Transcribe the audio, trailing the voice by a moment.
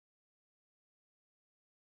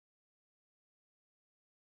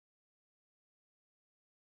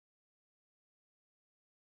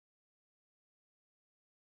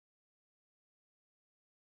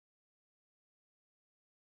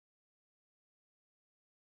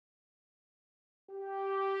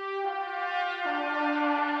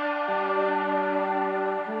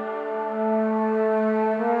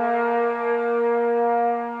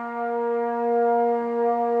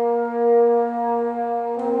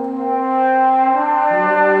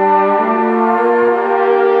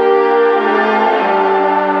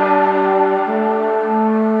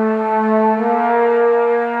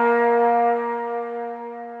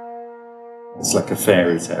like a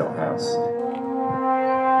fairy tale house.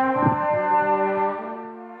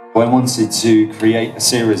 I wanted to create a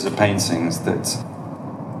series of paintings that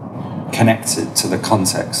connected to the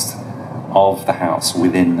context of the house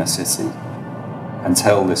within the city and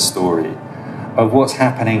tell this story of what's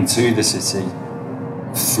happening to the city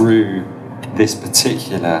through this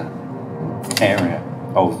particular area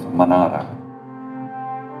of Manara.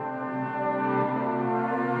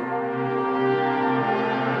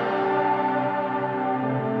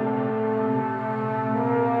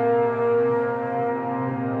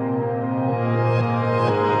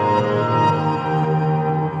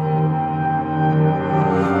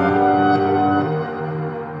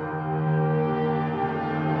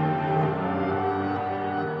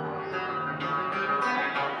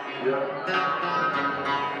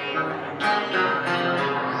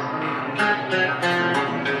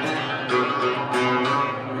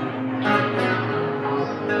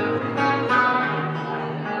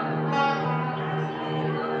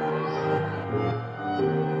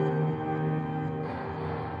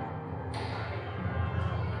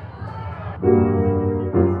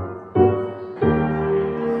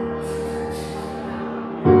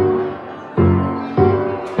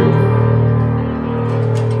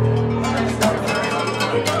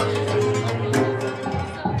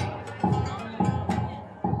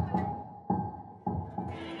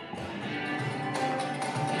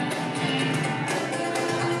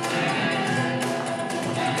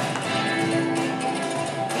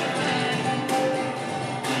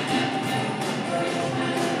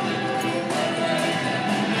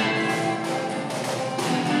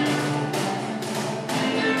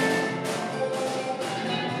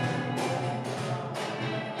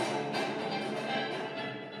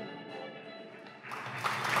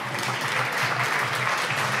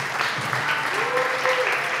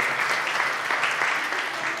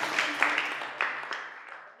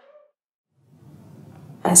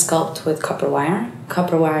 I sculpt with copper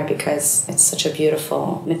wire because it's such a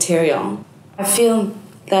beautiful material. I feel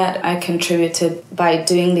that I contributed by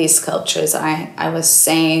doing these sculptures. I was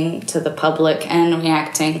saying to the public and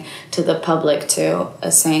reacting to the public too,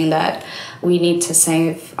 saying that we need to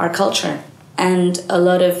save our culture. And a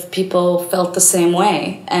lot of people felt the same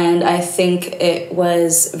way. And I think it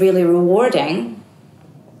was really rewarding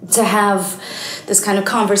to have this kind of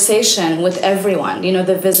conversation with everyone, you know,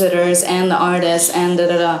 the visitors and the artists and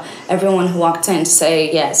everyone who walked in to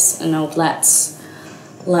say, yes, you know, let's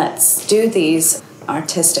do these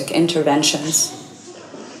artistic interventions.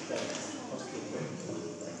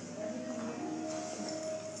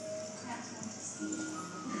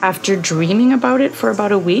 After dreaming about it for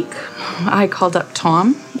about a week, I called up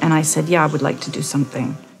Tom and I said, yeah, I would like to do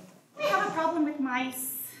something. I have a problem with mice.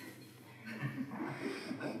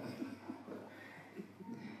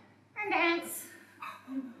 And ants.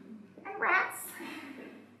 And rats.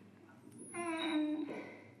 And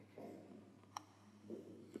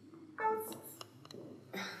ghosts.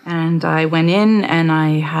 And I went in and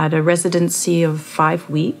I had a residency of 5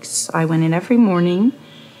 weeks. I went in every morning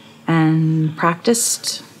and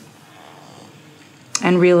practiced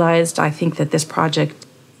and realized I think that this project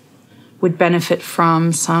would benefit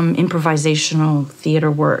from some improvisational theater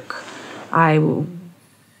work. I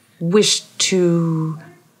wished to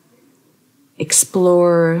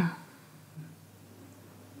explore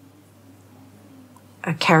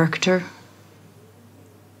a character,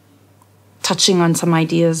 touching on some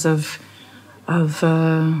ideas of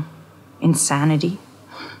insanity.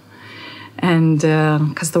 And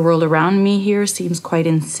because the world around me here seems quite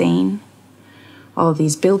insane. All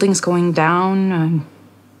these buildings going down.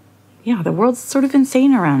 Yeah, the world's sort of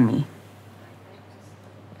insane around me.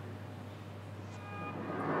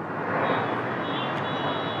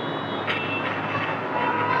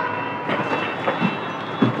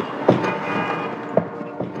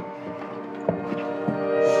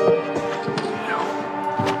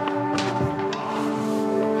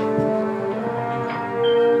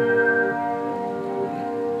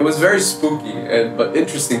 It was very spooky but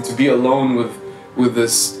interesting to be alone with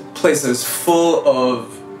this place that is full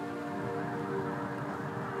of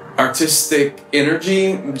artistic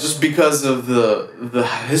energy just because of the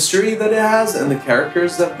history that it has and the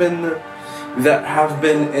characters that have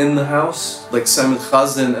been in the house, like Simon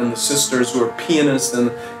Khazin and the sisters who are pianists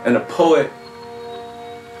and a poet.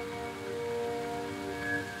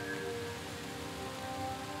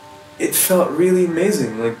 It felt really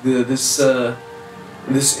amazing, like these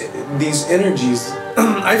energies.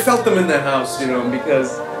 I felt them in the house, you know,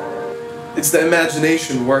 because it's the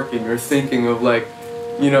imagination working. You're thinking of like,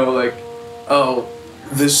 you know, like, oh,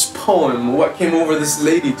 this poem, what came over this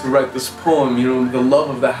lady to write this poem, you know, the love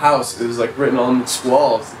of the house is like written on its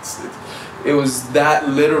walls. It was that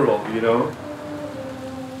literal, you know.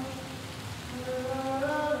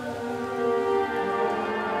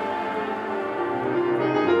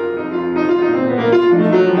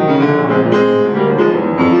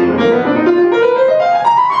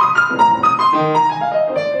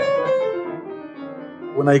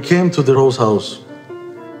 When I came to the Rose House,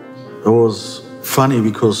 it was funny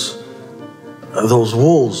because those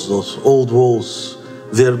walls, those old walls,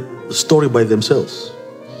 they're a story by themselves.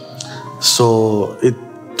 So it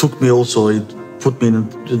took me also, it put me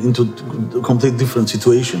into a completely different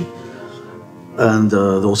situation. And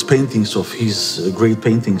those paintings of his great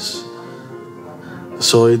paintings.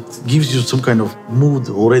 So it gives you some kind of mood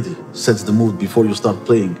already, sets the mood before you start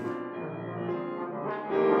playing.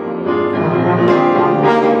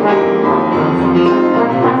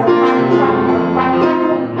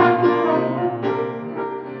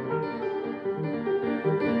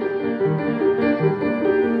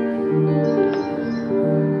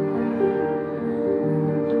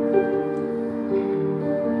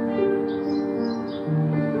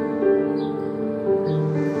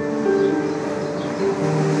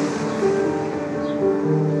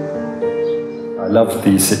 I love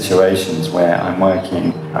these situations where I'm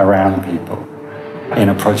working around people in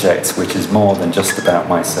a project which is more than just about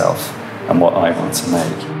myself and what I want to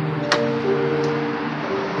make.